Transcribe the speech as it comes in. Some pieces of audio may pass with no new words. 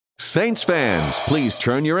Saints fans, please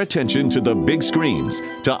turn your attention to the big screens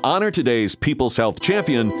to honor today's People's Health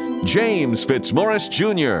champion, James Fitzmorris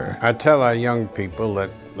Jr. I tell our young people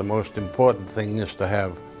that the most important thing is to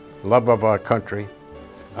have love of our country,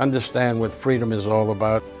 understand what freedom is all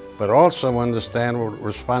about, but also understand what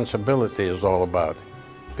responsibility is all about.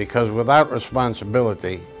 Because without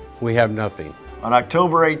responsibility, we have nothing. On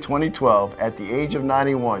October 8, 2012, at the age of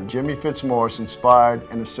 91, Jimmy Fitzmorris inspired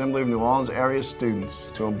an assembly of New Orleans area students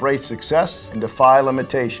to embrace success and defy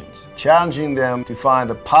limitations, challenging them to find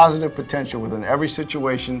the positive potential within every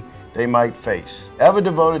situation they might face. Ever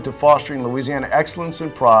devoted to fostering Louisiana excellence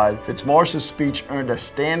and pride, Fitzmorris' speech earned a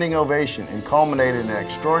standing ovation and culminated in an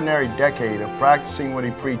extraordinary decade of practicing what he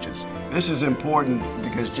preaches. This is important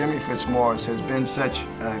because Jimmy Fitzmorris has been such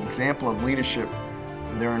an example of leadership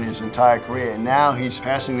during his entire career, and now he's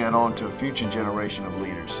passing that on to a future generation of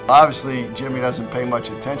leaders. Obviously, Jimmy doesn't pay much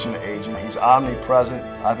attention to age, and he's omnipresent.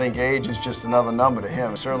 I think age is just another number to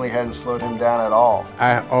him. It certainly hadn't slowed him down at all.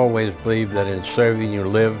 I always believe that in serving you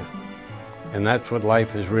live, and that's what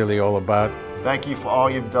life is really all about. Thank you for all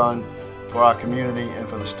you've done for our community and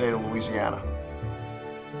for the state of Louisiana.